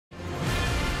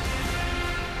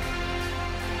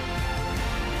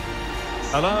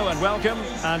Hello and welcome,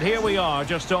 and here we are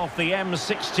just off the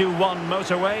M621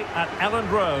 motorway at Elland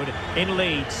Road in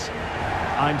Leeds.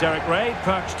 I'm Derek Ray,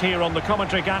 perched here on the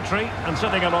commentary gantry, and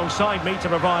sitting alongside me to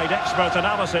provide expert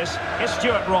analysis is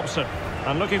Stuart Robson.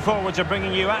 And looking forward to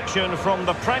bringing you action from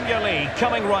the Premier League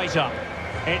coming right up.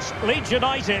 It's Leeds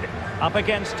United up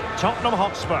against Tottenham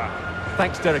Hotspur.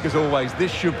 Thanks, Derek, as always.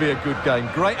 This should be a good game.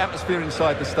 Great atmosphere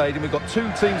inside the stadium. We've got two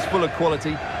teams full of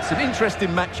quality, some interesting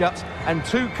matchups, and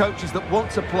two coaches that want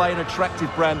to play an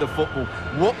attractive brand of football.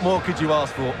 What more could you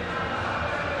ask for?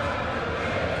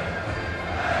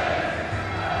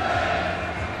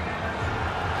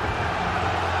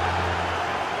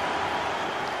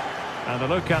 And a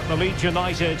look at the Leeds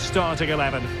United starting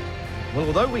 11. Well,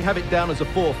 although we have it down as a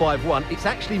 4-5-1, it's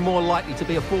actually more likely to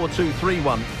be a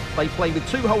 4-2-3-1. They play with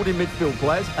two holding midfield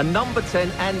players, a number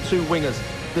 10 and two wingers.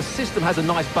 The system has a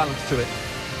nice balance to it.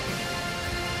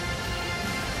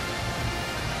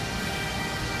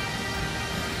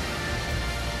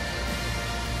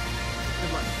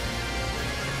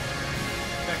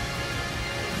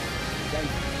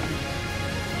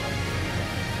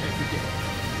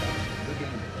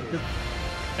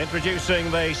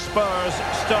 Introducing the Spurs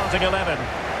starting 11.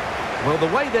 Well,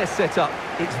 the way they're set up,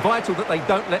 it's vital that they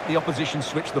don't let the opposition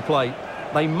switch the play.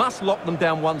 They must lock them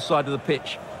down one side of the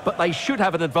pitch, but they should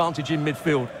have an advantage in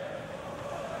midfield.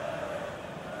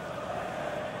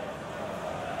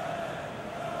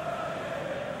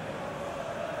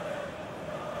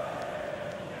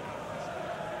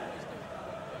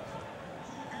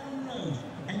 Elland Road,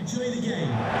 enjoy the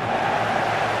game.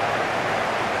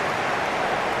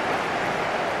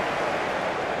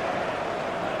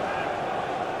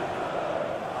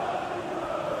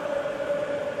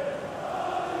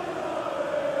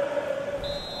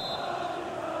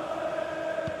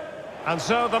 And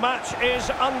so the match is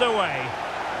underway.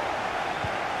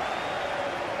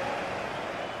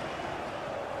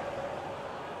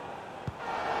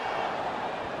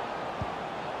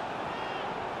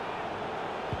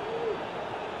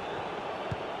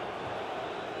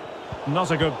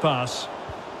 Not a good pass.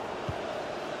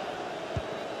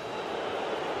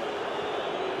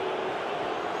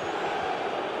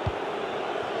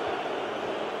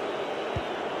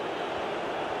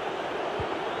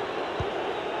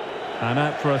 And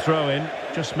out for a throw-in,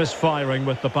 just misfiring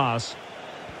with the pass.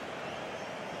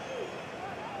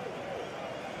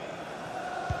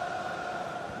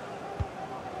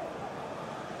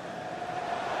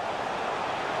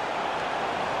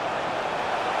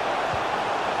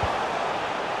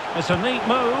 It's a neat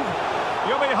move.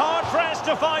 You'll be hard-pressed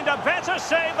to find a better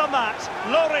save than that.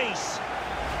 Lloris.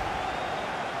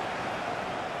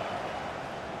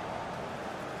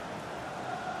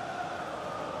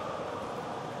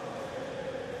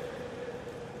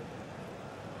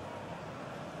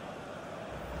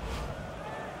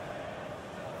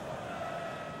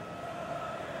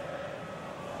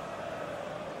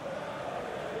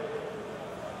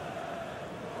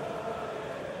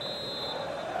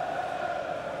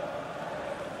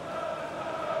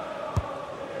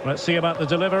 Let's see about the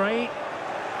delivery.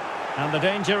 And the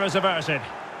danger is averted.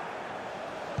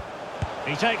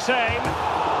 He takes aim.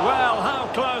 Well, how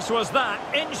close was that?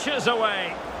 Inches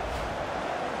away.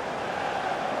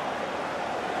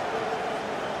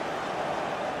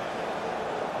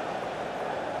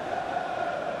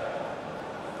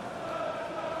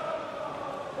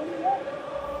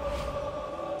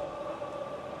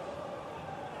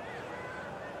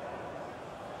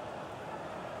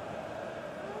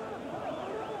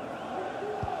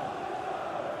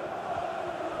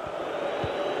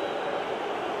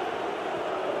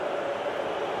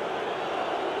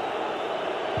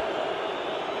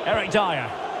 Eric Dyer.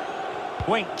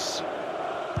 Winks.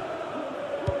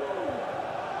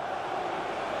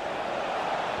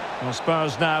 Well,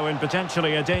 Spurs now in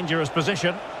potentially a dangerous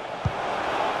position.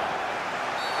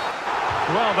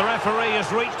 Well, the referee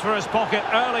has reached for his pocket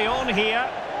early on here.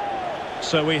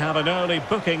 So we have an early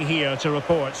booking here to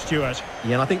report, Stuart.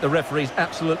 Yeah, and I think the referee's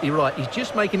absolutely right. He's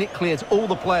just making it clear to all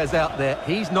the players out there,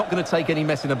 he's not going to take any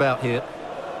messing about here.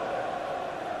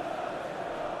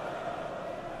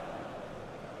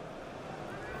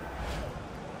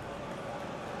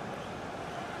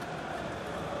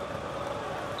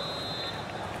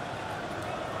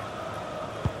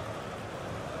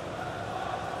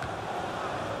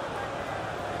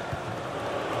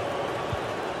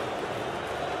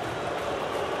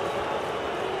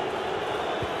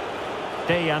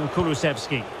 Dejan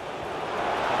Kulusevski.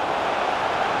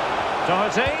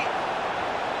 Doherty.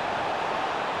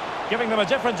 Giving them a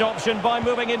different option by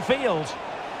moving in field.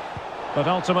 But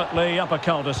ultimately up a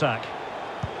cul-de-sac.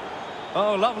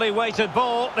 Oh, lovely weighted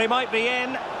ball. They might be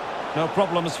in. No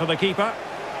problems for the keeper.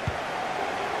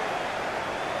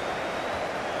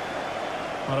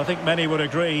 Well, I think many would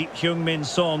agree Heung-min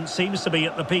Son seems to be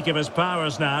at the peak of his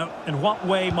powers now. In what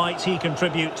way might he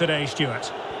contribute today,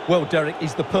 Stuart? Well, Derek,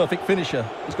 he's the perfect finisher.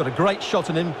 He's got a great shot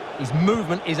on him, his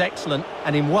movement is excellent,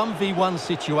 and in 1v1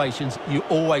 situations, you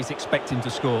always expect him to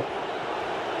score.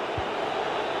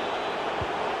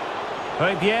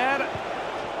 Hove,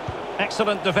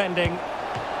 excellent defending.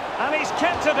 And he's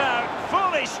kept it out,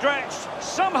 fully stretched,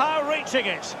 somehow reaching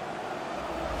it.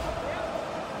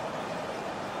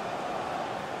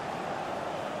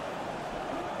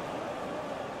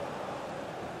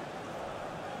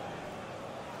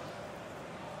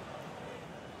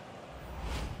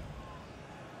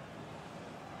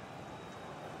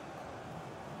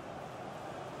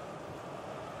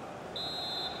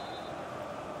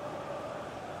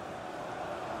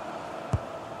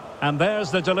 And there's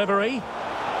the delivery.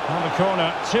 On the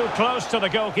corner, too close to the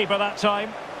goalkeeper that time.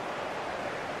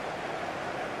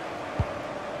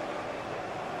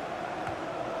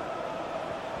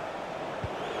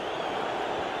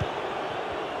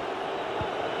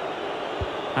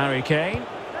 Harry Kane.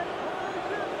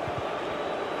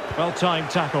 Well-timed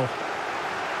tackle.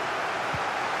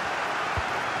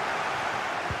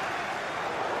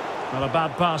 Well, a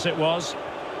bad pass it was.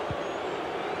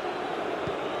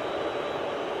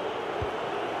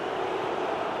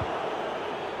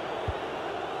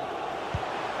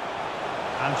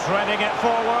 And threading it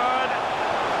forward.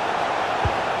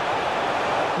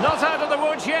 Not out of the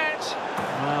woods yet.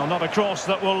 Well, not a cross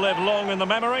that will live long in the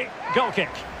memory. Goal kick.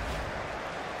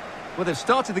 Well, they've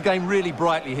started the game really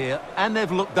brightly here, and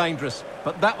they've looked dangerous.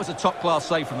 But that was a top-class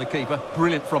save from the keeper.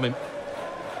 Brilliant from him.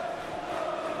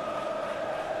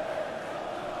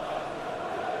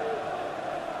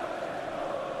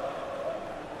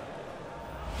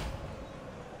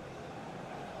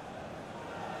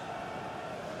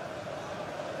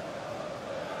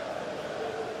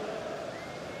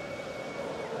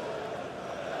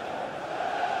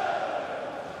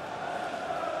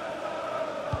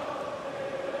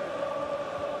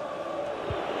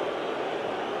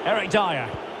 Eric Dyer.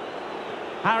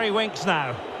 Harry Winks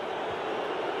now.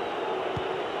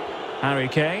 Harry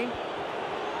Kane.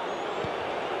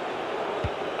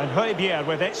 And Hove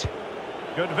with it.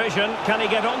 Good vision. Can he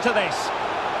get onto this?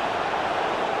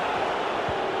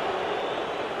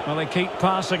 Well, they keep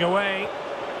passing away.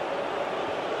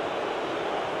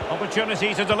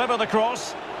 Opportunity to deliver the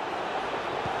cross.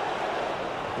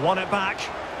 Won it back.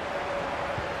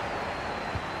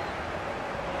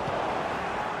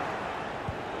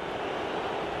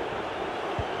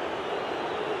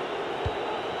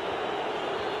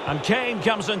 And Kane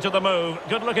comes into the move.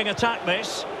 Good-looking attack,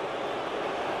 this.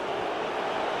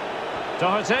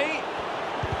 Doherty.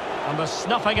 And the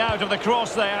snuffing out of the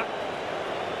cross there.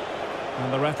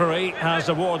 And the referee has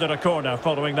awarded a corner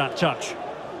following that touch.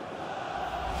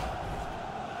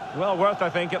 Well worth, I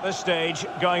think, at this stage,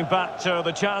 going back to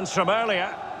the chance from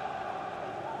earlier.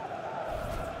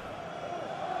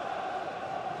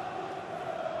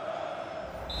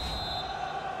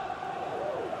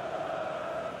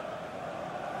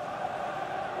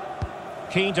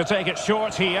 Keen to take it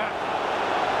short here.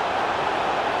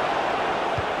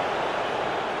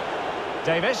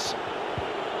 Davis.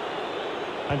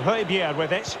 And Hove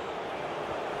with it.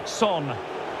 Son.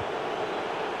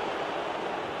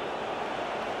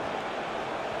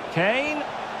 Kane.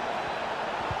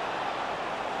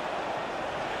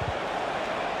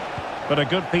 But a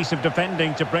good piece of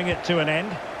defending to bring it to an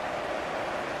end.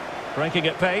 Breaking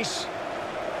at pace.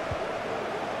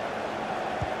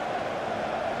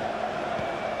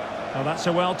 Oh, that's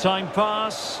a well-timed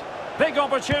pass. Big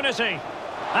opportunity.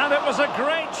 And it was a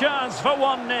great chance for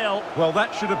 1-0. Well,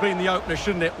 that should have been the opener,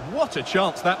 shouldn't it? What a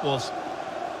chance that was.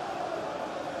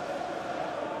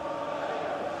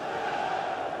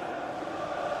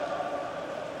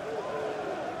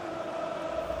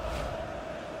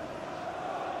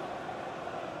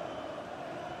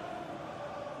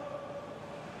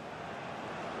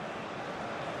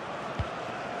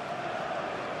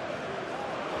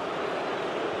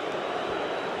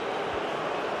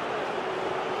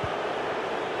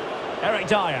 Eric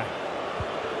Dyer.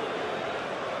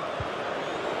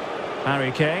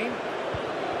 Harry Kane.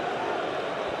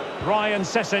 Ryan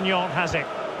Sessegnon has it.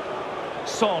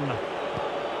 Son.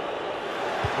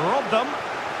 Robbed them.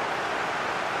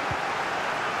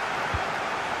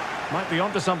 Might be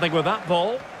onto something with that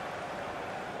ball.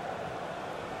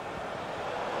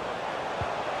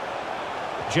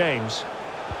 James.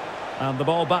 And the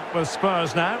ball back with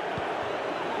Spurs now.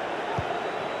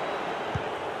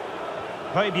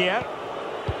 Hove.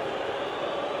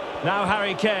 Now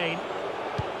Harry Kane.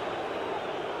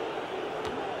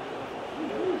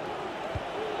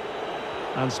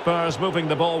 And Spurs moving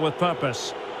the ball with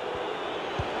purpose.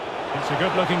 It's a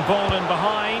good-looking ball in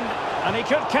behind, and he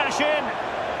could cash in.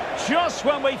 Just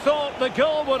when we thought the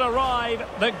goal would arrive,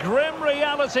 the grim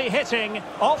reality hitting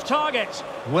off target.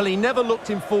 Well, he never looked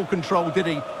in full control, did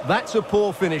he? That's a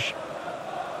poor finish.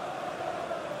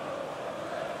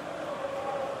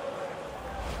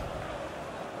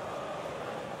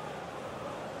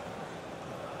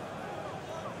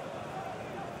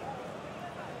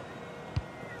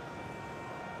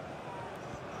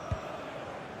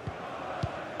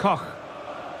 Koch.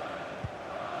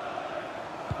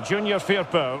 Junior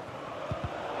Firpo.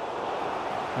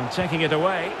 And taking it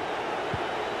away.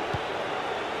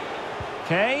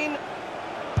 Kane.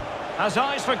 Has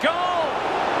eyes for goal.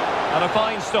 And a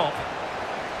fine stop.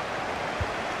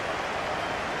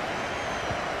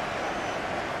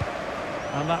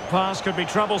 And that pass could be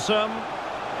troublesome.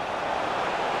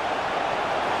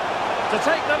 To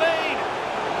take the lead.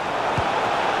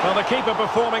 Well, the keeper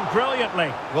performing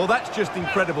brilliantly. Well, that's just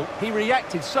incredible. He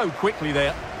reacted so quickly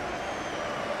there.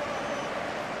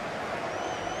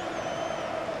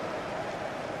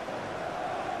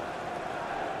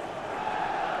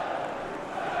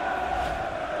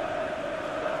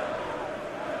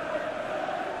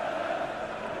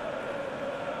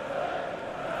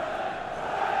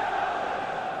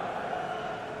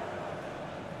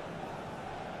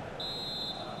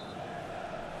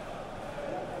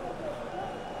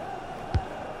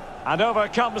 And over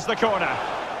comes the corner.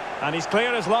 And he's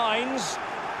clear as lines.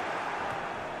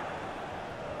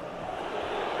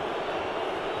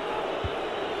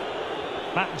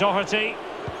 Matt Doherty.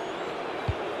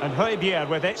 And Hove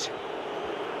with it.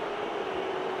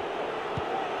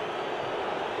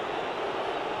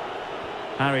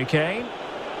 Harry Kane.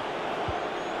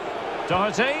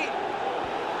 Doherty.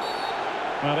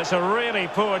 Well, it's a really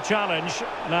poor challenge.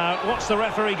 Now, what's the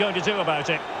referee going to do about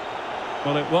it?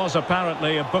 Well, it was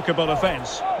apparently a bookable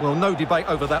offence. Well, no debate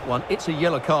over that one. It's a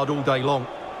yellow card all day long.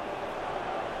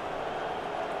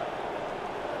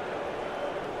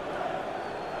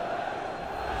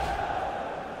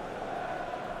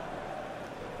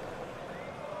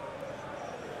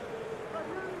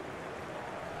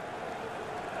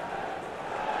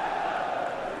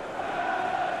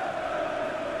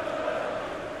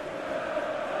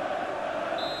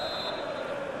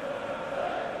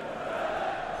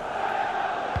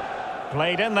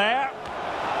 Played in there.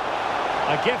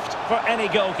 A gift for any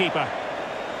goalkeeper.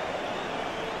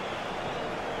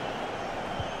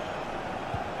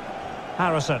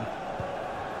 Harrison.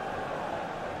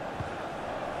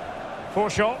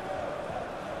 Forshaw.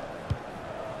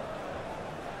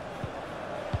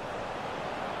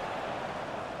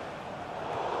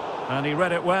 And he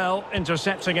read it well,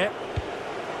 intercepting it.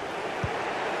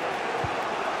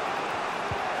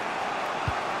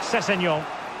 Sessegnon.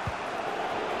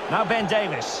 Now Ben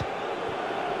Davies.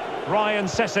 Ryan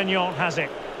Sessegnon has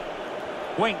it.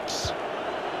 Winks.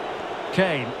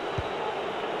 Kane.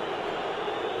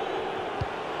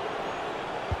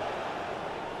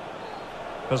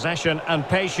 Possession and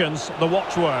patience, the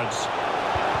watchwords.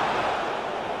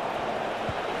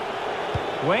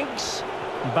 Winks.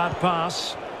 Bad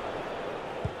pass.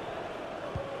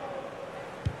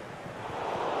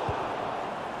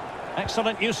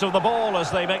 Excellent use of the ball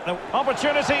as they make the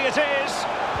opportunity. It is.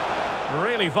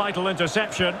 Really vital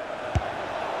interception.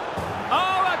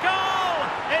 Oh, a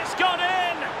goal! It's gone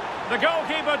in! The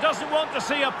goalkeeper doesn't want to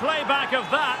see a playback of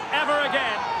that ever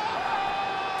again.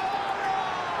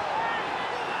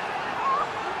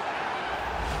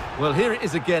 Well, here it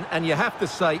is again, and you have to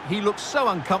say, he looks so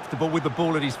uncomfortable with the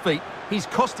ball at his feet. He's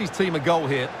cost his team a goal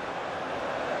here.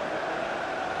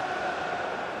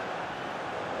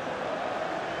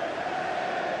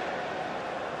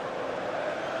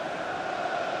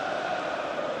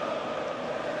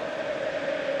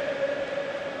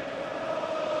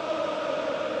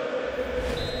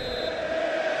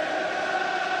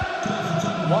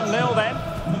 Then.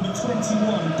 Number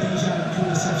 21, Dejan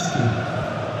Kulusevski.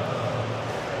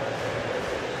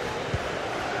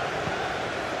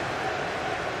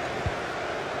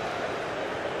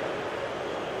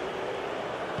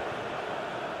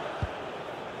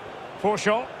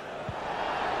 Forshaw.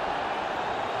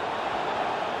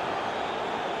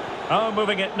 Oh,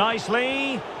 moving it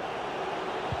nicely.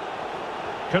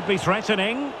 Could be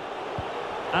threatening.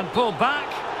 And pulled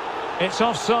back. It's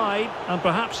offside, and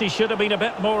perhaps he should have been a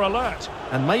bit more alert.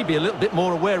 And maybe a little bit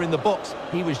more aware in the box.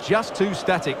 He was just too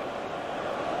static.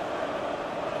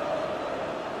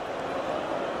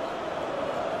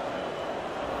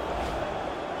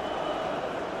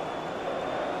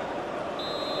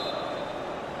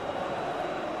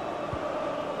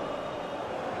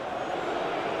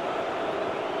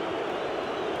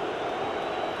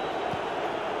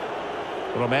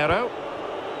 Romero.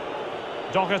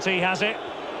 Doherty has it.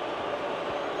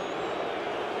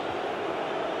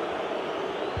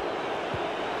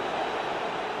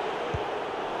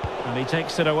 And he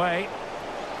takes it away.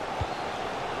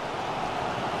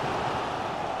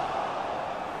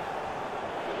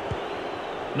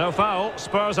 No foul,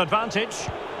 Spurs advantage.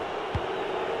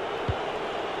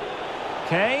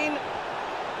 Kane.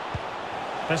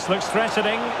 This looks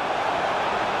threatening.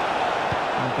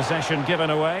 And possession given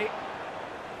away.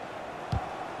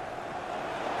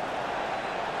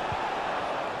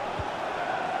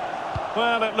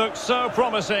 Well, it looked so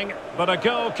promising, but a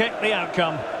goal kicked the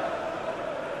outcome.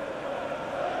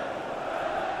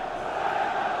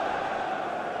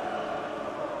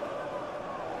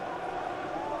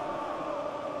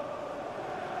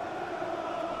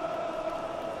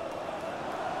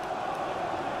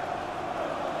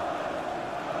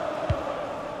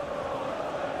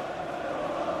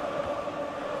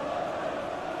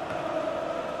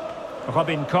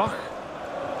 Robin Koch.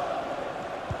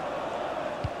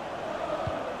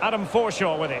 Adam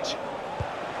Forshaw with it.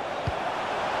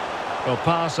 Well,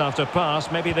 pass after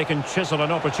pass, maybe they can chisel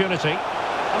an opportunity.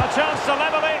 And a chance to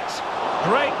level it!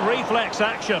 Great reflex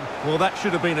action. Well, that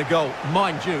should have been a goal.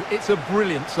 Mind you, it's a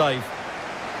brilliant save.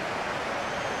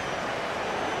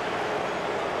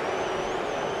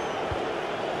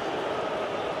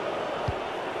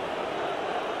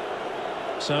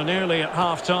 So nearly at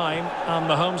half-time, and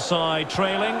the home side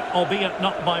trailing, albeit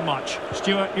not by much.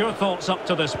 Stuart, your thoughts up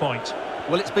to this point?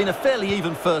 Well, it's been a fairly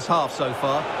even first half so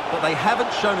far, but they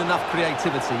haven't shown enough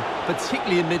creativity,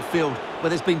 particularly in midfield, where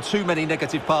there's been too many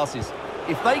negative passes.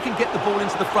 If they can get the ball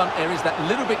into the front areas that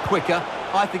little bit quicker,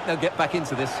 I think they'll get back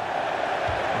into this.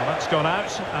 Well, that's gone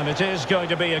out, and it is going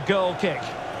to be a goal kick.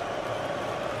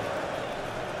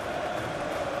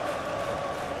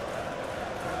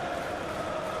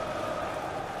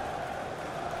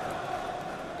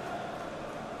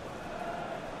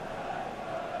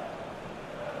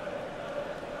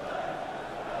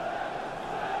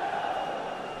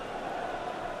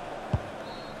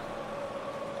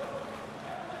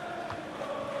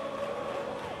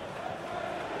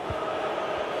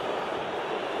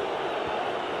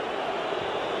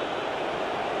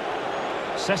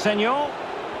 Sessegnon.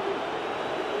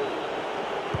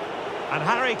 And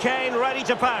Harry Kane ready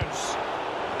to pounce.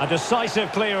 A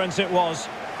decisive clearance it was.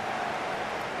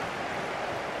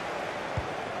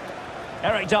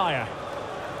 Eric Dyer.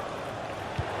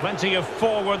 Plenty of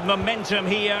forward momentum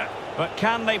here, but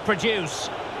can they produce?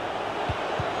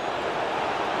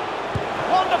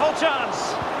 Wonderful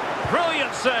chance.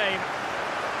 Brilliant save.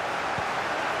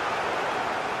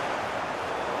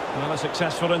 Well, a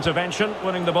successful intervention,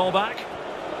 winning the ball back.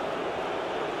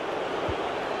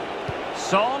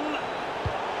 Son.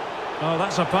 Oh,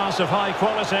 that's a pass of high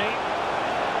quality.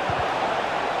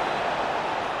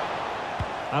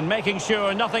 And making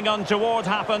sure nothing untoward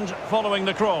happened following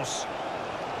the cross.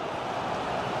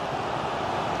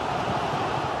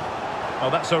 Oh,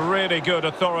 that's a really good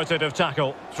authoritative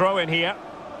tackle. Throw in here.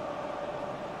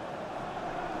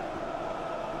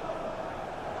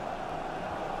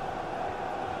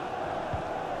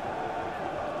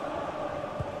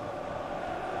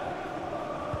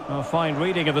 A fine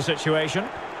reading of the situation.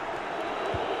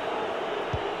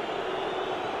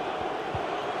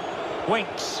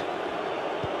 Winks.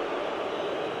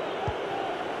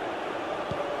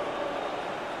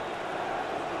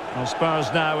 Well,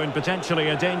 Spurs now in potentially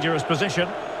a dangerous position.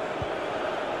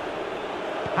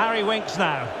 Harry Winks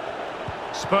now.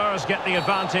 Spurs get the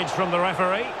advantage from the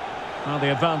referee. Well,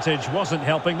 the advantage wasn't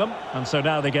helping them, and so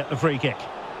now they get the free kick.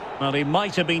 Well, he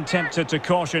might have been tempted to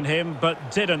caution him, but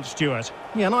didn't, Stuart.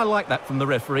 Yeah, and I like that from the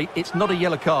referee. It's not a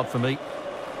yellow card for me.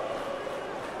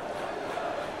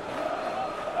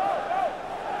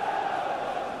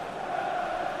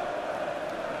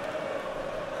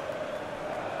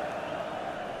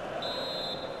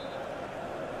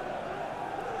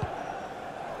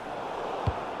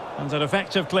 And an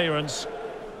effective clearance.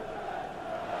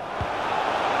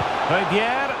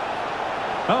 Hove.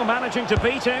 Oh, managing to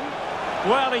beat him.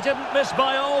 Well, he didn't miss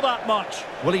by all that much.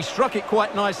 Well, he struck it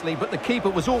quite nicely, but the keeper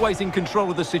was always in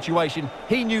control of the situation.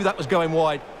 He knew that was going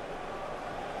wide.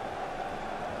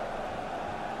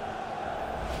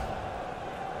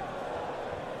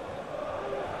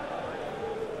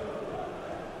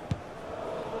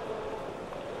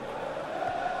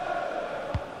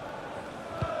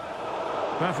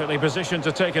 Perfectly positioned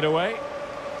to take it away.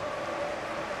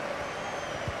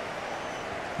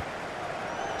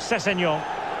 Sessegnon.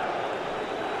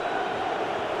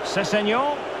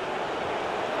 Sessegnon.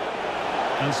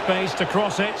 And space to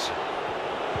cross it.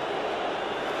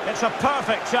 It's a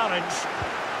perfect challenge.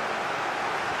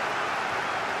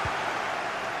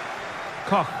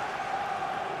 Koch.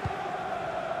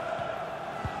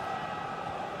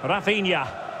 Rafinha.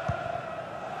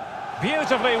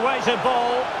 Beautifully weighted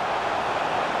ball.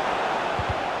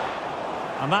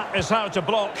 And that is how to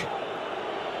block.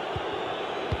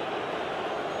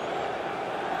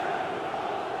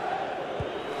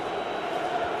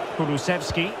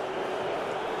 Kulusevski.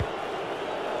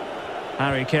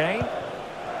 Harry Kane.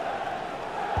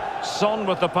 Son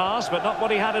with the pass, but not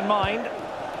what he had in mind.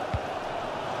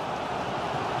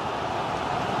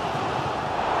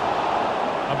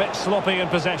 A bit sloppy in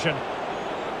possession.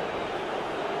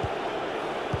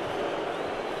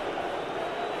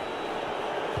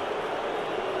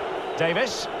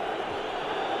 Davis.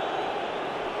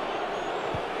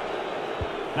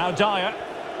 Now Dyer,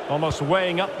 almost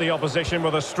weighing up the opposition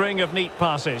with a string of neat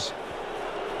passes.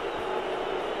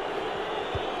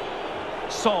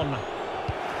 Son.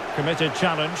 Committed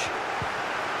challenge.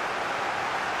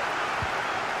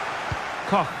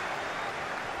 Koch.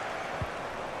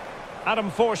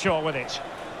 Adam Forshaw with it.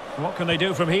 What can they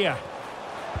do from here?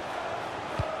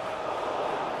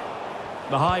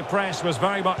 The high press was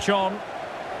very much on.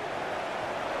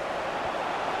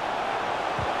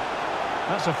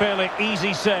 That's a fairly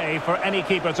easy save for any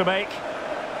keeper to make.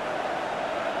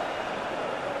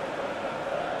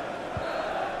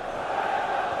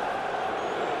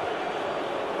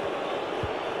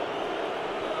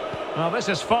 Now this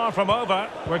is far from over.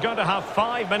 We're going to have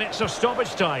 5 minutes of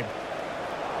stoppage time.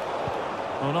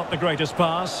 Well, not the greatest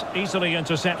pass, easily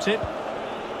intercepted.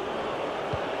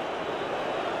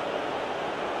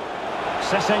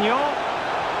 Sessegnon.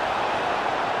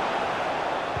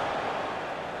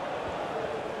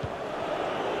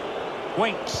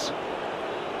 Winks.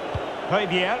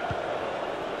 Hove.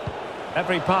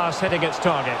 Every pass hitting its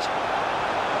target.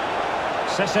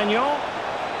 Sessegnon.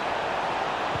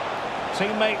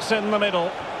 Teammates in the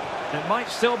middle. It might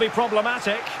still be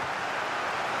problematic.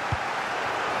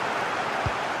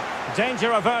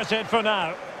 Danger averted for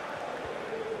now.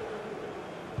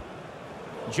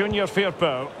 Junior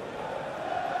Firpo.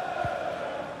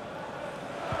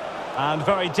 And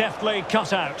very deftly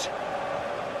cut out.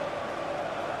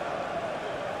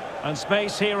 And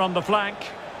space here on the flank.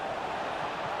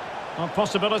 Well,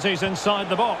 possibilities inside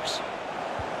the box.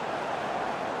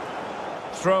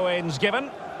 Throw-ins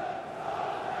given.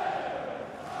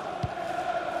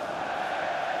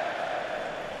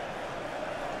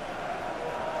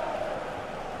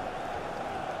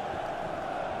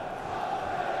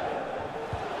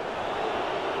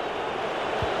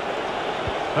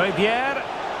 Hove.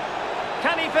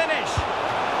 Can he finish?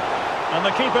 And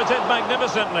the keeper did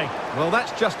magnificently. Well,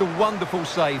 that's just a wonderful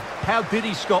save. How did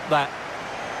he stop that?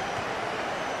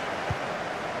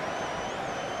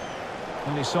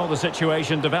 And he saw the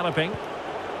situation developing.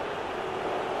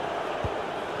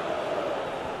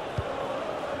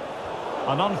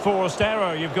 An unforced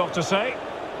error, you've got to say.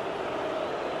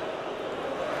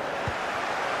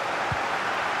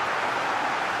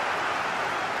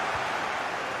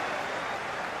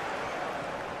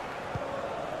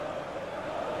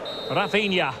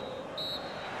 Rafinha.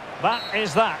 That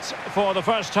is that for the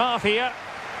first half here.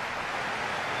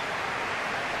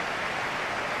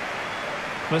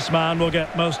 This man will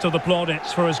get most of the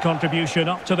plaudits for his contribution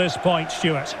up to this point,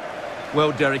 Stuart.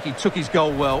 Well, Derek, he took his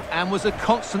goal well and was a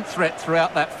constant threat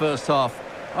throughout that first half.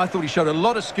 I thought he showed a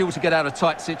lot of skill to get out of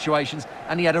tight situations,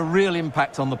 and he had a real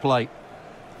impact on the plate.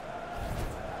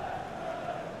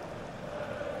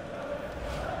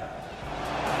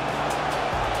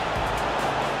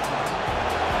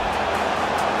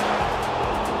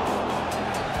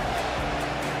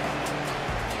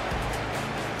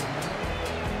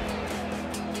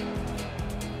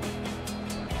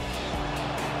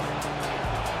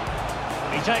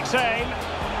 Takes aim.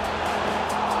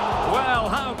 Well,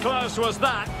 how close was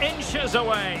that? Inches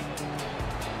away.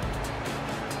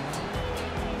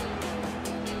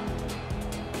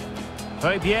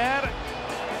 Hove.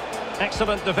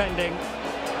 Excellent defending.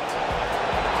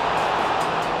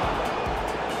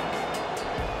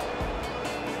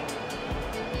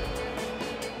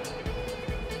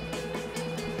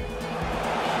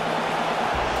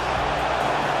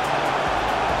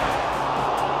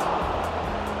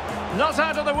 Not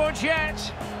out of the woods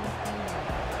yet.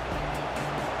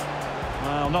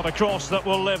 Well, not a cross that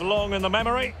will live long in the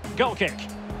memory. Goal kick.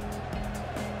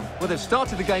 Well, they've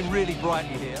started the game really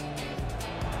brightly here.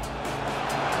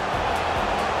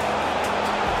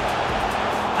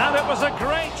 And it was a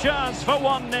great chance for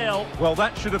 1-0. Well,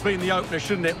 that should have been the opener,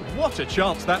 shouldn't it? What a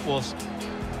chance that was.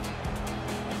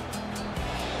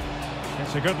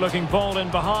 It's a good-looking ball in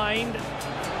behind.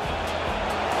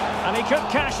 And he could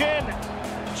cash in.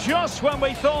 just when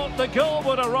we thought the goal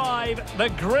would arrive, the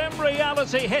grim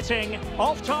reality hitting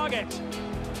off target.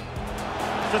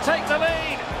 To take the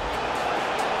lead.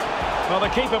 Well, the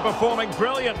keeper performing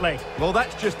brilliantly. Well,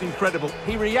 that's just incredible.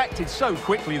 He reacted so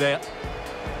quickly there.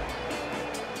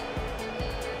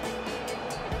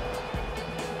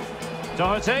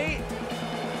 Doherty.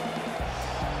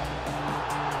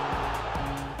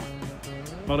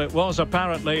 Well, it was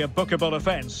apparently a bookable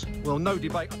offence. Well, no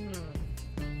debate.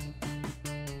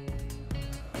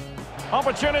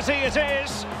 Opportunity it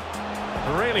is.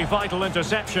 Really vital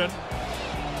interception.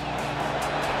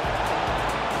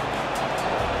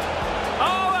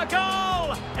 Oh, a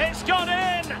goal! It's gone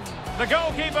in! The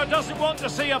goalkeeper doesn't want to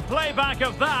see a playback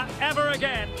of that ever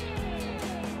again.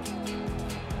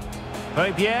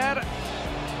 Pierre.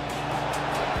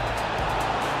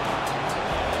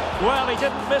 Well, he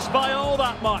didn't miss by all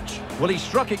that much. Well, he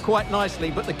struck it quite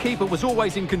nicely, but the keeper was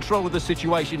always in control of the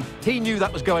situation. He knew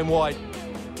that was going wide.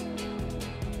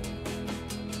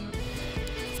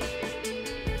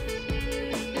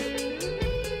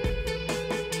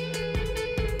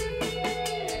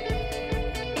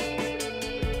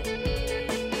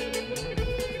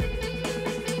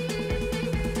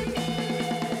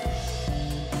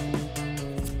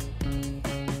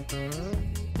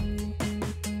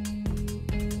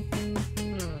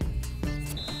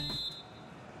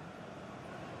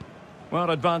 Well,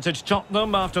 advantage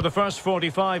Tottenham after the first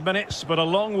 45 minutes, but a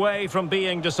long way from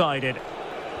being decided.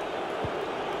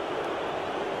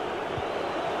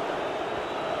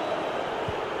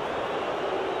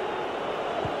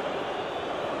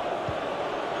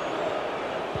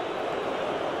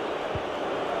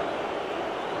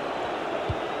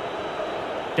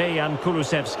 Dejan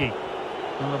Kulusevski.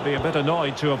 Well, they'll be a bit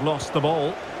annoyed to have lost the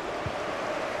ball.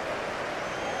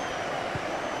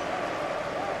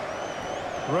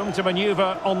 Room to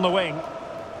manoeuvre on the wing.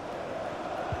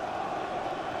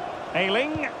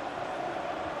 Ayling.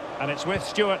 And it's with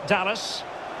Stuart Dallas.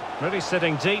 Really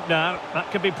sitting deep now. That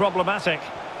could be problematic.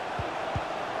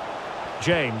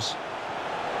 James.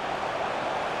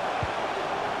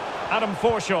 Adam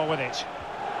Forshaw with it.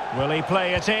 Will he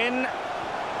play it in?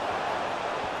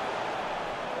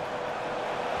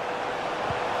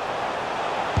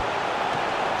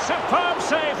 Superb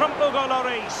save from Hugo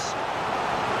Lloris.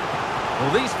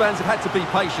 Well, these fans have had to be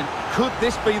patient. Could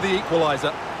this be the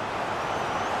equaliser?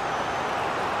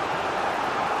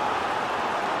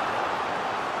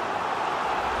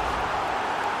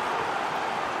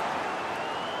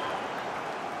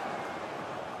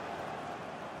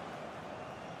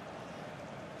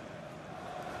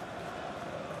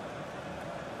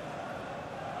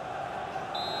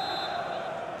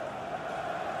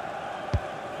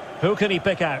 Who can he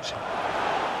pick out?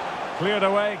 Cleared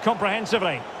away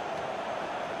comprehensively.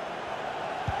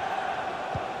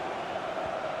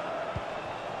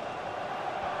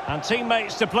 And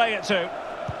teammates to play it to.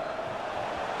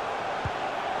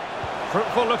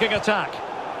 Fruitful looking attack.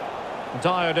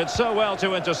 Dyer did so well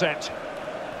to intercept.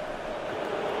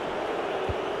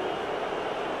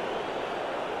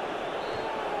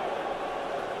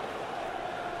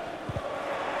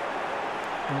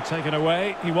 And taken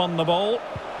away, he won the ball.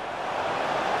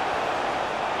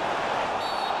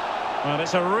 Well,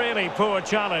 it's a really poor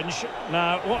challenge.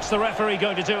 Now, what's the referee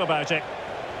going to do about it?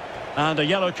 And a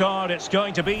yellow card it's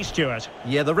going to be, Stuart.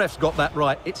 Yeah, the ref's got that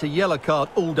right. It's a yellow card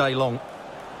all day long.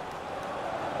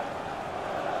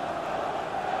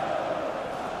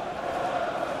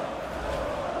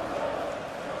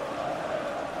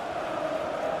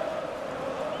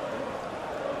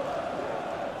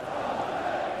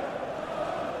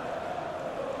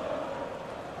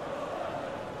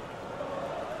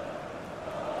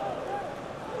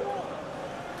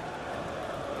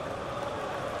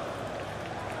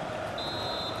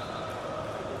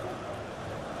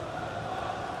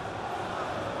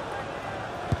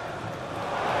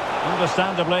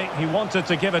 Understandably, he wanted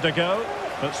to give it a go,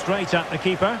 but straight at the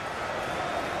keeper.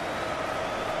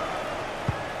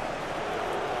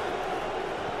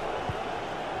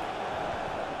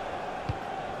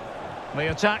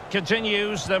 The attack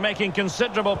continues. They're making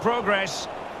considerable progress.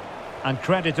 And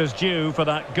credit is due for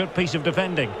that good piece of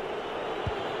defending.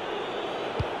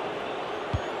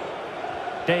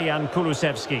 Dejan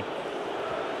Kulusevski.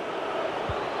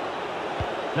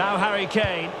 Now Harry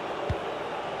Kane.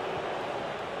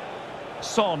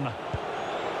 Son.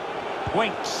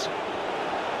 Winks.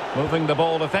 Moving the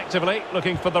ball effectively,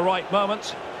 looking for the right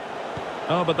moment.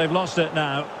 Oh, but they've lost it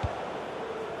now.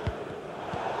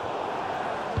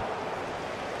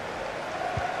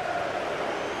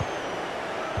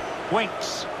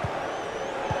 Winks.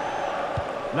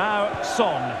 Now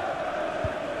Son.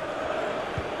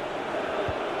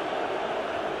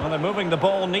 Well, they're moving the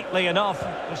ball neatly enough.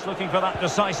 Just looking for that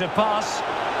decisive pass.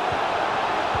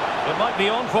 It might be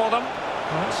on for them.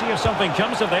 Well, let's see if something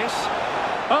comes of this.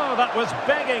 Oh, that was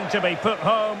begging to be put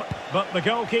home, but the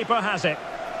goalkeeper has it.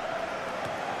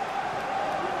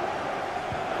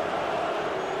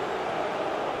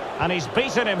 And he's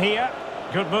beaten him here.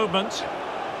 Good movement.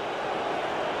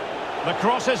 The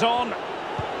cross is on.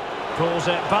 Pulls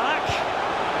it back.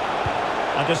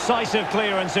 A decisive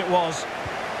clearance it was.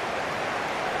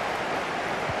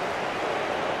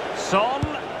 Son.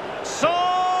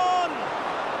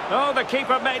 Oh, the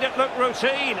keeper made it look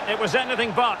routine. It was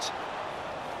anything but.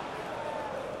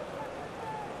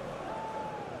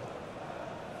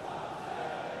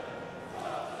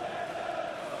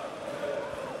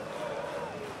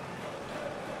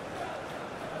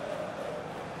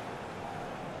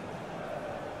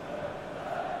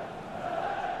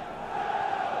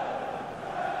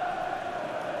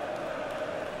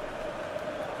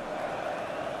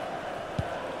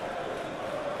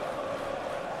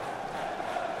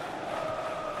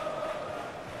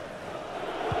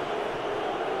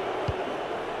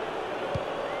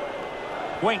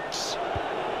 Winks.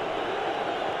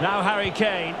 Now Harry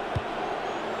Kane.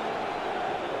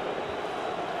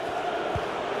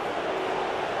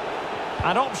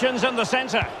 And options in the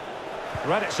centre.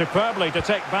 Read it superbly to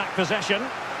take back possession.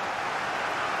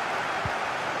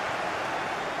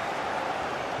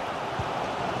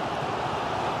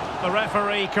 The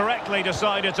referee correctly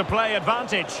decided to play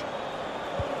advantage.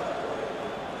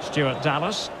 Stuart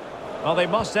Dallas. Well, they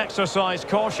must exercise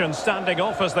caution standing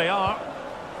off as they are.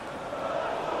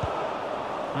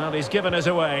 Well, he's given us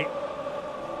away.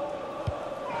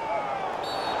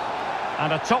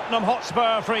 And a Tottenham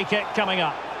Hotspur free kick coming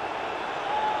up.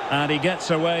 And he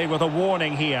gets away with a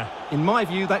warning here. In my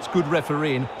view, that's good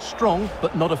refereeing. Strong,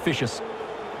 but not officious.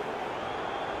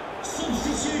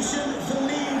 Substitution for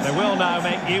Leeds. They will now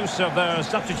make use of their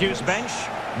substitutes bench.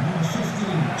 Number 15,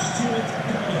 Stuart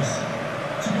Dallas.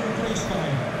 To be replaced by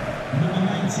number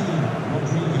 19,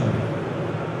 Rodrigo.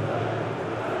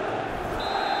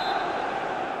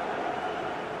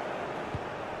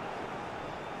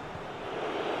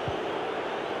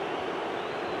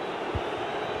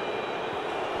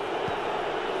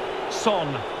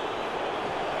 Son.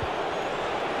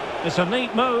 It's a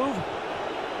neat move.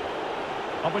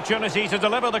 Opportunity to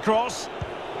deliver the cross.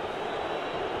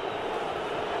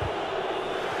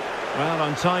 Well,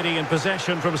 untidy in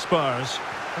possession from Spurs.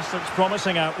 This looks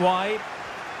promising out wide.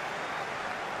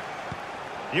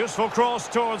 Useful cross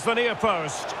towards the near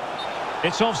post.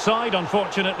 It's offside,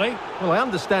 unfortunately. Well, I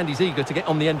understand he's eager to get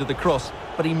on the end of the cross,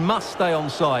 but he must stay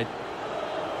onside.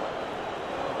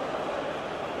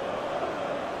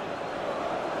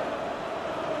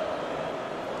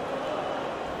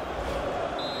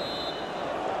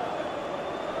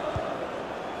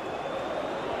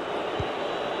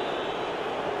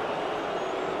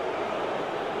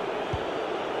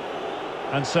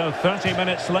 And so 30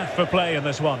 minutes left for play in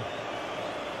this one.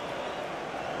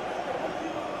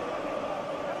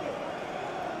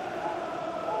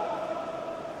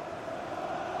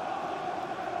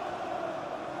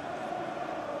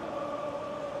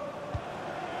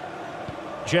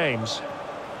 James.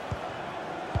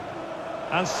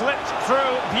 And slipped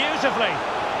through beautifully.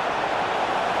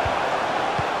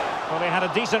 Well, they had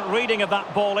a decent reading of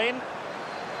that ball in.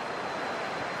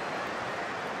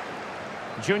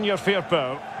 Junior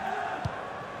Firpo.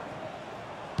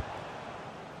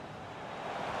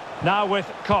 Now with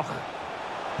Koch.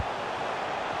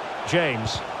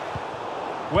 James.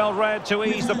 Well read to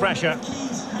ease the pressure.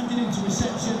 Keys handed into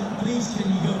reception. Please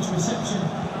can you go to reception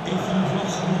if you've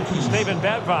lost your keys. Steven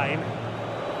Bergwijn.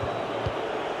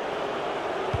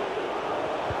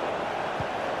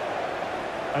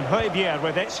 And Hove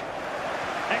with it.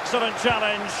 Excellent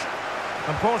challenge.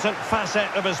 Important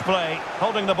facet of his play,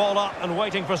 holding the ball up and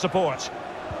waiting for support.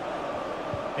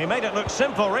 He made it look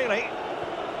simple, really.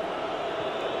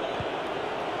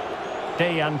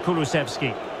 Dejan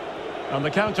Kulusevski. And the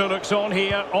counter looks on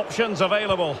here, options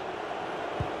available.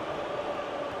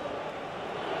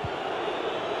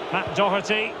 Matt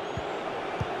Doherty.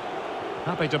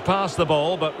 Happy to pass the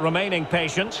ball, but remaining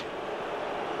patient.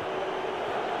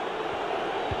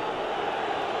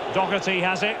 Doherty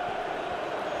has it.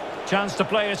 Chance to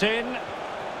play it in.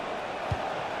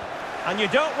 And you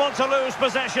don't want to lose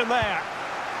possession there.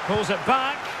 Pulls it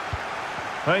back.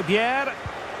 Hove.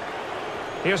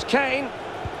 Here's Kane.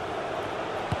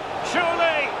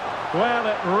 Surely! Well,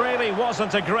 it really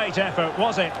wasn't a great effort,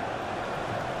 was it?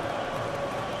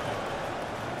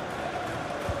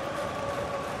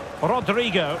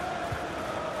 Rodrigo.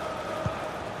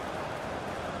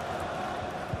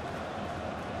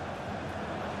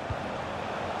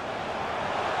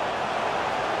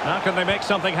 Now can they make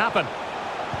something happen?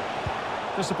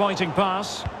 Disappointing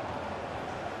pass.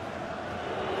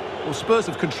 Well, Spurs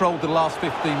have controlled the last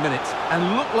 15 minutes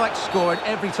and look like scoring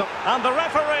every time. And the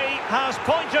referee has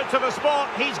pointed to the spot.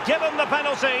 He's given the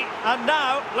penalty. And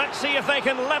now, let's see if they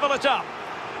can level it up.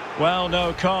 Well,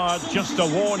 no card, just a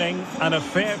warning and a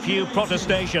fair few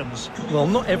protestations. Well,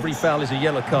 not every foul is a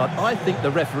yellow card. I think the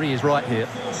referee is right here.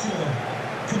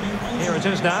 Here it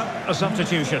is now, a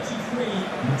substitution.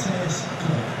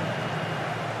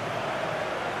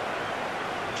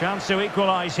 Chance to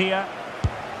equalise here.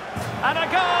 And a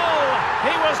goal!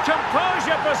 He was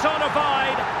composure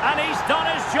personified, and he's done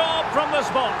his job from the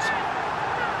spot.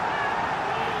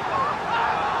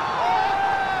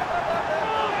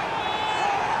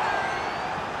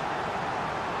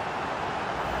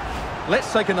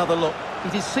 Let's take another look. He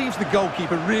deceives the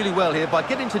goalkeeper really well here by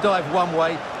getting to dive one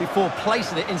way before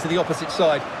placing it into the opposite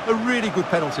side. A really good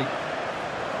penalty.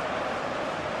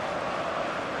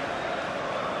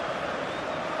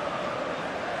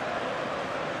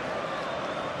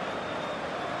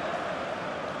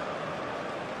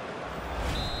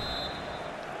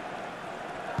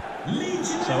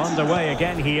 So underway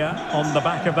again here on the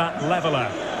back of that leveller.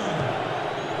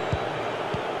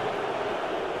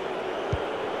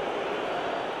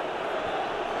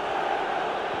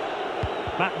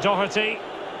 Matt Doherty.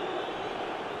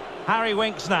 Harry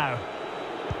Winks now.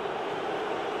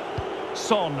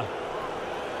 Son.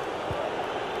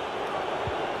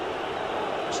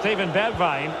 Steven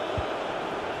Bergwijn.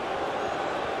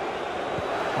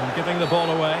 And giving the ball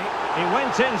away. He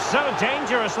went in so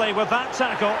dangerously with that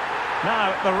tackle.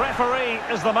 Now, the referee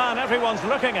is the man everyone's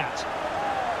looking at.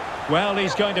 Well,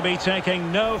 he's going to be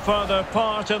taking no further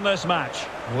part in this match.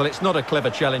 Well, it's not a clever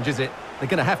challenge, is it? They're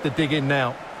going to have to dig in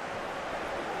now.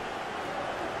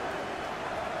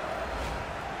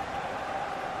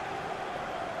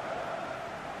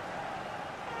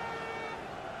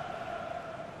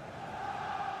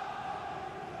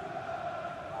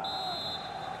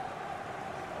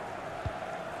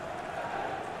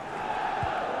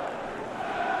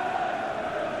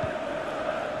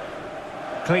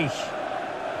 Cleach.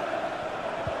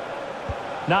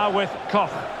 Now with Koch.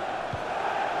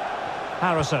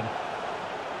 Harrison.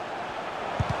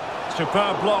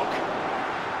 Superb block.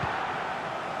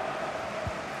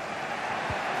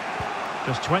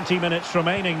 Just 20 minutes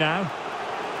remaining now.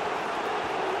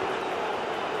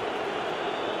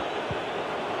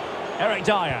 Eric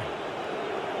Dyer.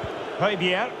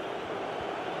 Hove.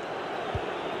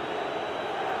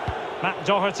 Matt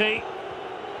Doherty.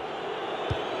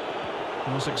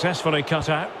 Well, successfully cut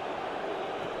out.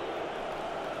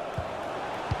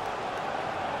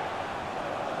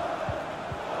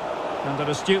 And an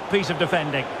astute piece of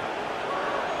defending.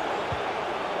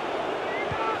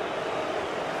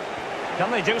 Can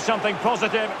they do something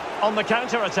positive on the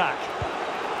counter-attack?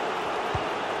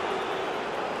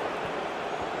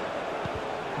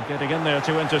 Getting in there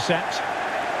to intercept.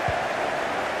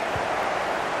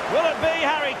 Will it be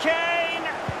Harry Kane?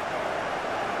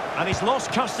 And he's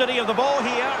lost custody of the ball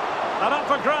here. And up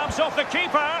for grabs off the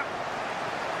keeper.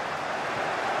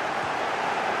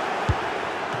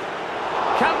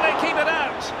 Can they keep it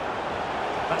out?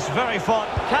 That's very fun.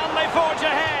 Can they forge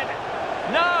ahead?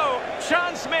 No,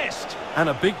 chance missed. And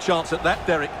a big chance at that,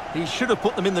 Derek. He should have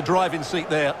put them in the driving seat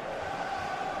there.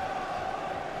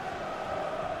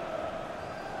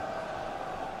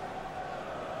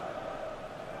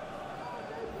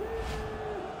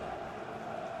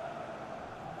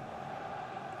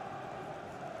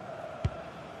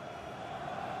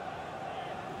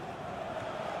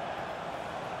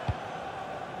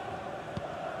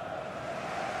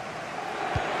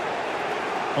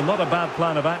 Well, not a bad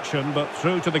plan of action, but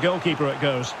through to the goalkeeper it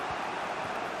goes.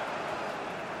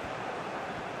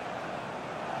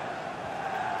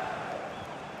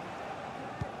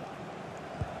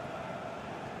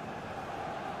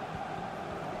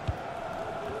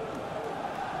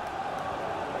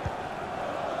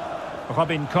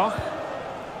 Robin Koch.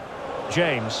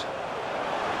 James.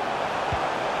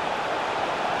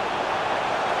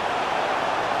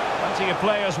 Plenty of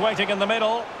players waiting in the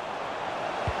middle.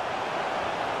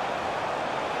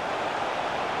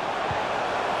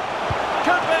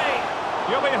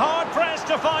 You'll be hard-pressed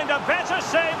to find a better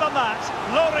save than that.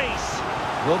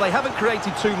 Lloris. Well, they haven't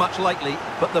created too much lately,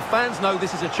 but the fans know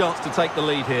this is a chance to take the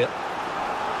lead here.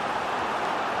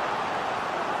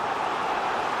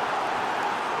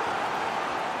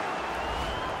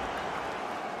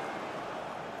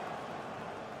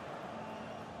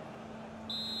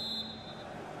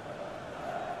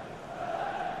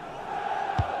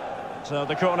 So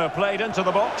the corner played into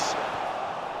the box.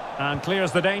 And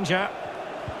clears the danger.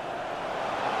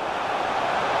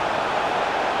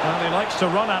 Well, he likes to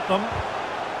run at them.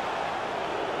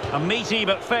 A meaty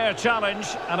but fair challenge,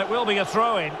 and it will be a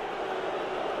throw-in.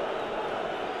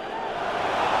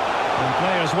 And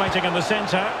players waiting in the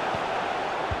centre.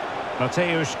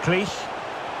 Mateusz Klich.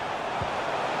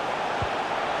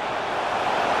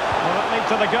 Will it lead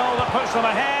to the goal that puts them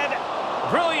ahead?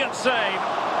 Brilliant save.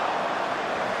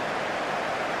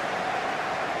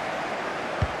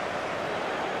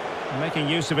 Making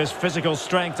use of his physical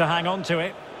strength to hang on to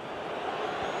it.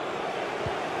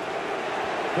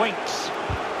 Winks.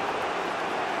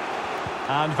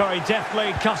 And very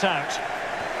deftly cut out.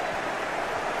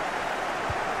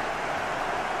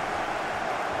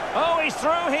 Oh, he's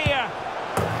through here.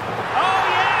 Oh,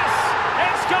 yes!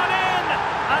 It's gone in!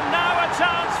 And now a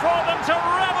chance for them to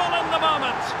revel in the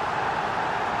moment.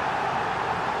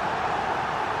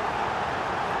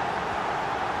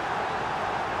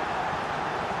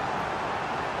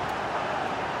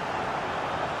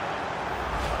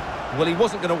 Well, he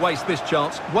wasn't going to waste this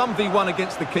chance. 1v1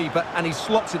 against the keeper, and he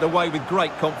slots it away with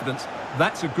great confidence.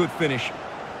 That's a good finish.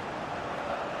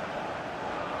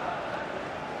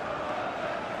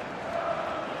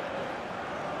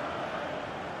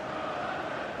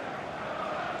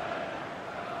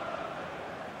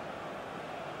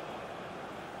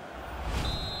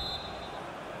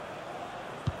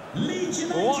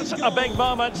 What a big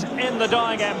moment in the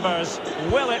dying embers.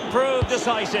 Will it prove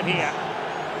decisive here?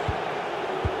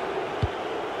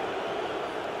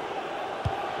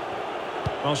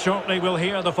 Well, shortly we'll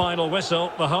hear the final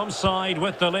whistle. The home side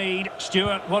with the lead.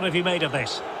 Stuart, what have you made of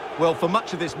this? Well, for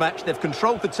much of this match, they've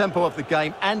controlled the tempo of the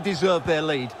game and deserved their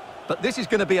lead. But this is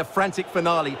going to be a frantic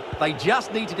finale. They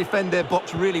just need to defend their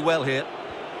box really well here.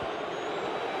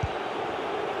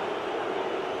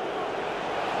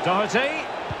 Doherty.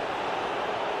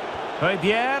 Hove.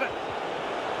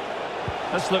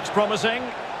 This looks promising.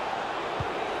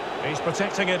 He's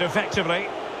protecting it effectively.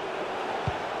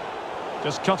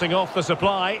 Just cutting off the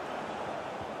supply.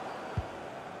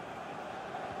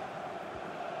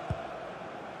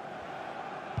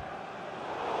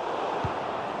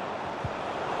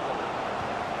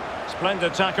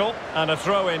 Splendid tackle and a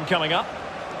throw-in coming up.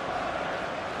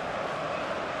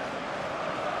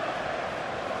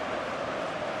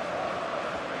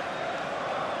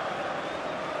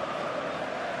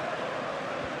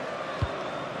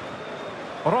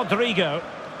 Rodrigo.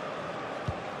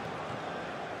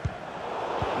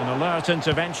 An alert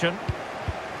intervention.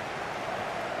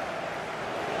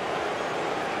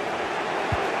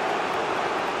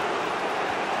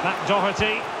 Matt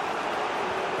Doherty.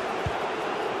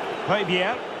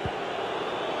 Hove.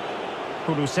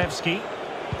 Kulusevski.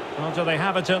 Well, do they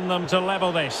have it in them to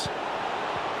level this?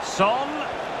 Son.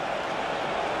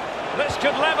 This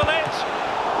could level it,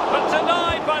 but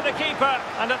denied by the keeper.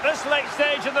 And at this late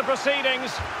stage in the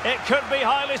proceedings, it could be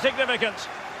highly significant.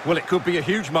 Well, it could be a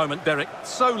huge moment, Derek.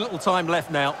 So little time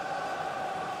left now.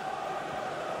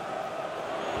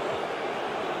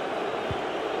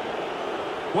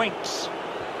 Winks.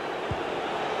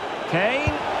 Kane.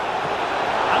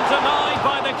 And denied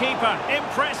by the keeper.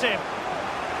 Impressive.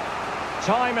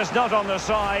 Time is not on their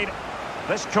side.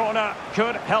 This corner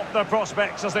could help their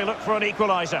prospects as they look for an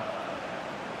equaliser.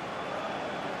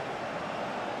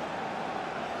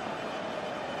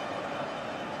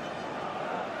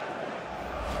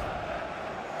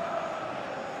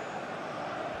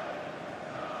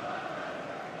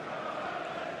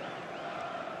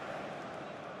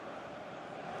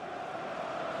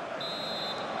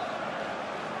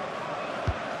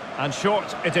 And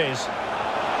short it is.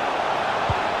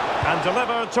 And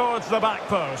delivered towards the back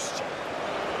post.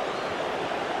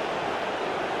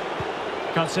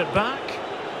 Cuts it back.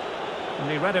 And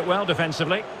he read it well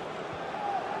defensively.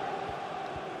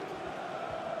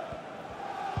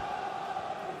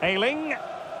 Ayling.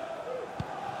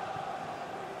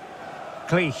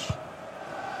 Klich.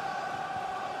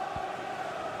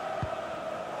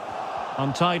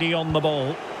 Untidy on the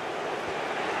ball.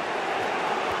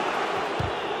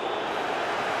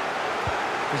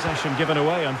 Possession given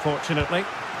away, unfortunately.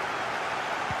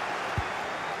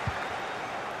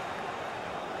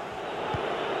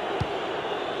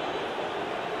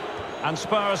 And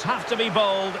Spurs have to be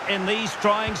bold in these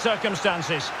trying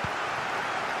circumstances.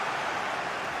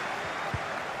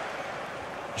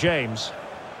 James.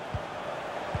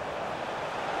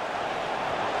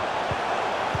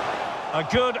 A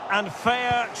good and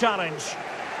fair challenge.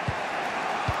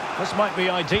 This might be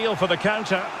ideal for the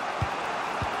counter.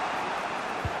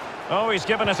 Oh, he's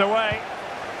given it away.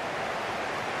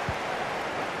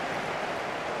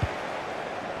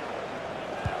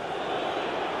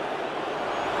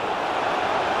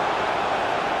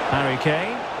 Harry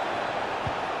Kane.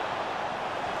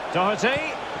 Doherty.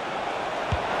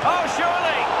 Oh,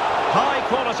 surely!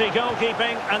 High-quality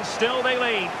goalkeeping, and still they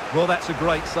lead. Well, that's a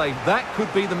great save. That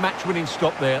could be the match-winning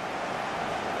stop there.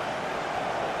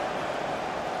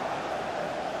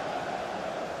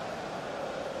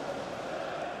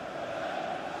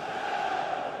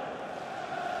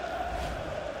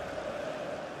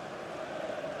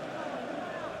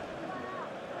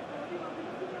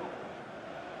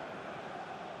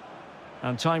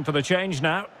 And time for the change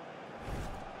now.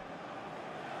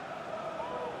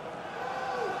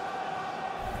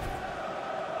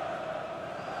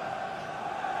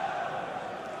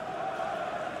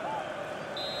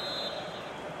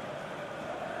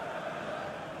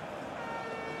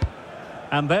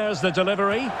 And there's the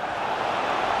delivery.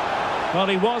 Well,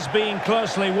 he was being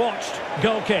closely watched.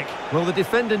 Goal kick. Well, the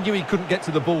defender knew he couldn't get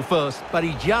to the ball first, but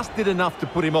he just did enough to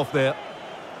put him off there.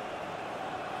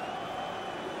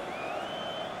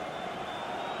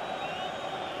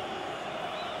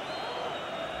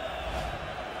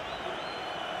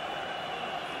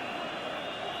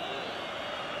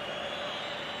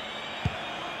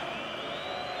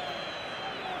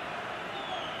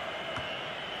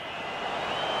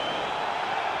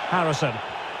 Harrison.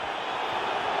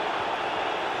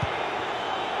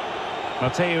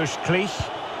 Mateusz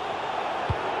Klich.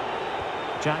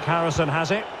 Jack Harrison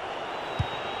has it.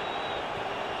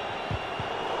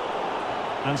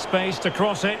 And space to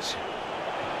cross it.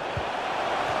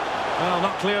 Well,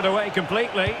 not cleared away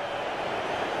completely.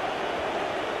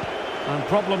 And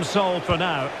problem solved for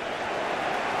now.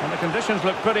 And the conditions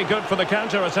look pretty good for the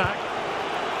counter-attack.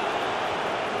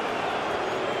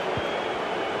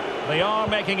 They are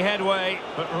making headway,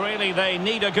 but really they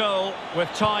need a goal with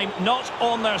time not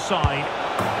on their side.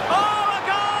 Oh, a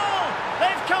goal!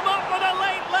 They've come up with a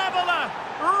late leveller.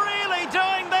 Really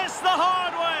doing this the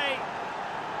hard way.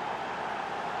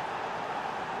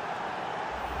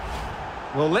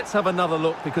 Well, let's have another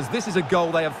look, because this is a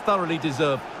goal they have thoroughly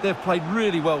deserved. They've played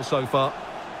really well so far.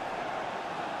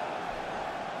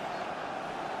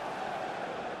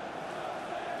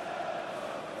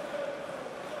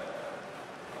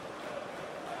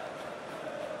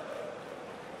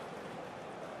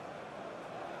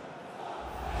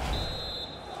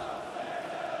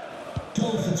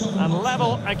 And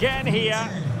level again here.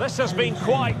 This has been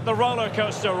quite the roller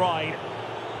coaster ride.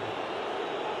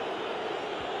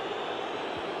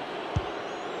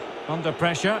 Under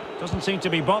pressure, doesn't seem to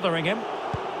be bothering him.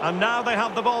 And now they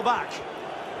have the ball back.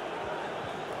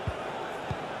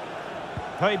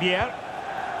 Hove.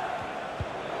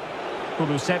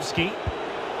 Kulusevski.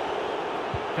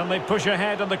 Can they push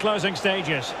ahead in the closing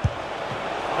stages?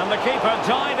 And the keeper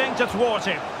diving to thwart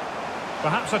him.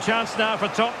 Perhaps a chance now for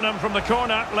Tottenham from the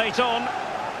corner late on.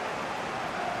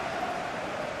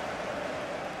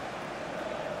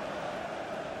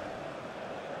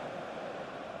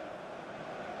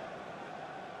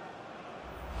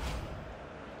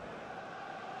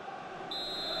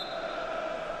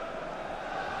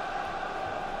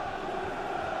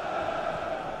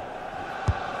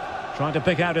 Trying to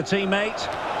pick out a teammate.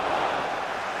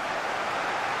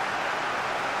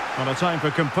 And a time for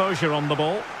composure on the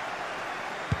ball.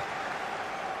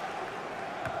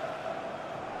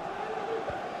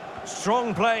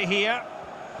 Strong play here.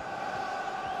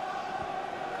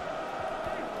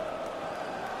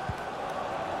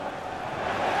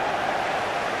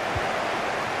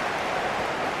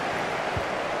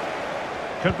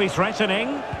 Could be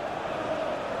threatening.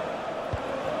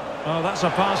 Oh, that's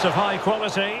a pass of high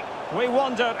quality. We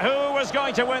wondered who was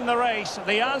going to win the race.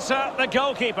 The answer, the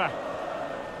goalkeeper.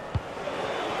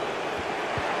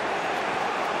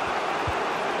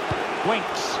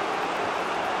 Winks.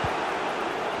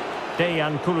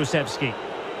 Dejan Kulusevski.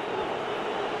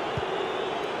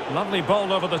 Lovely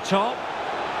ball over the top.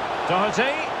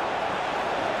 Doherty.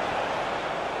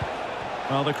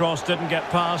 Well, the cross didn't get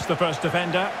past the first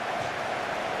defender.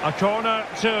 A corner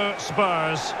to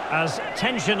Spurs as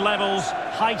tension levels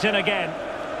heighten again.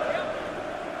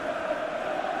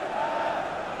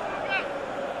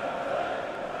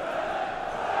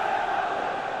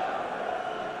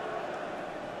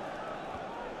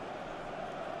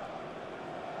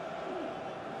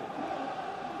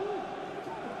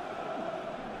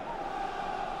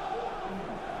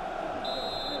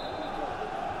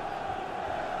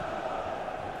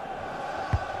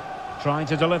 Trying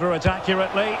to deliver it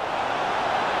accurately.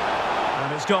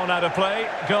 And it's gone out of play.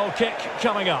 Goal kick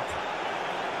coming up.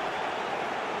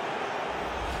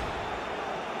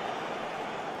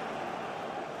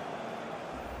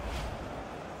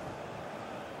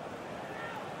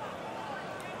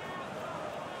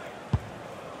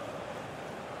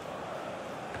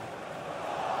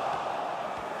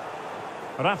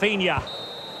 Rafinha.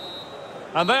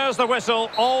 And there's the whistle,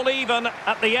 all even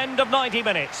at the end of 90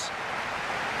 minutes.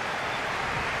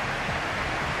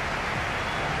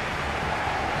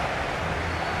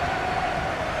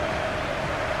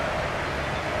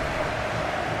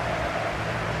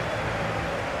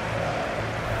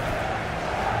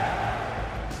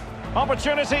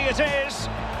 Opportunity it is.